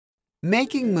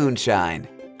Making moonshine.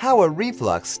 How a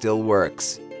reflux still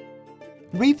works.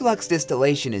 Reflux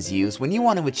distillation is used when you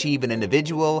want to achieve an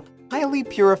individual, highly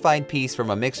purified piece from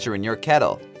a mixture in your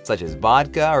kettle, such as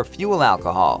vodka or fuel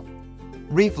alcohol.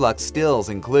 Reflux stills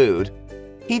include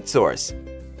heat source,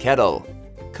 kettle,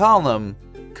 column,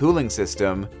 cooling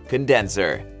system,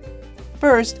 condenser.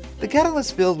 First, the kettle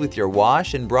is filled with your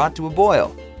wash and brought to a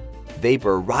boil.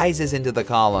 Vapor rises into the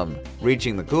column,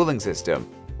 reaching the cooling system,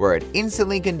 where it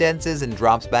instantly condenses and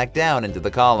drops back down into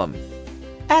the column.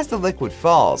 As the liquid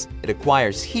falls, it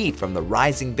acquires heat from the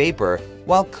rising vapor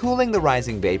while cooling the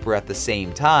rising vapor at the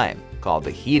same time, called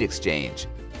the heat exchange.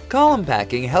 Column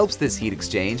packing helps this heat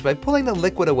exchange by pulling the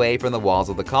liquid away from the walls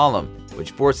of the column,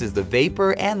 which forces the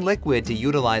vapor and liquid to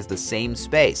utilize the same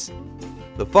space.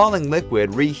 The falling liquid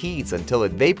reheats until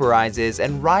it vaporizes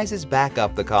and rises back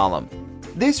up the column.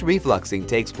 This refluxing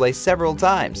takes place several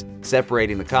times,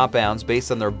 separating the compounds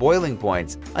based on their boiling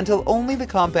points until only the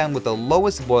compound with the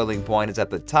lowest boiling point is at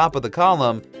the top of the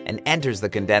column and enters the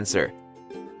condenser.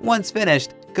 Once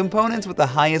finished, components with the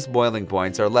highest boiling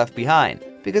points are left behind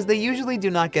because they usually do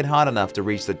not get hot enough to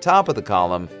reach the top of the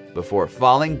column before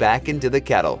falling back into the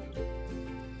kettle.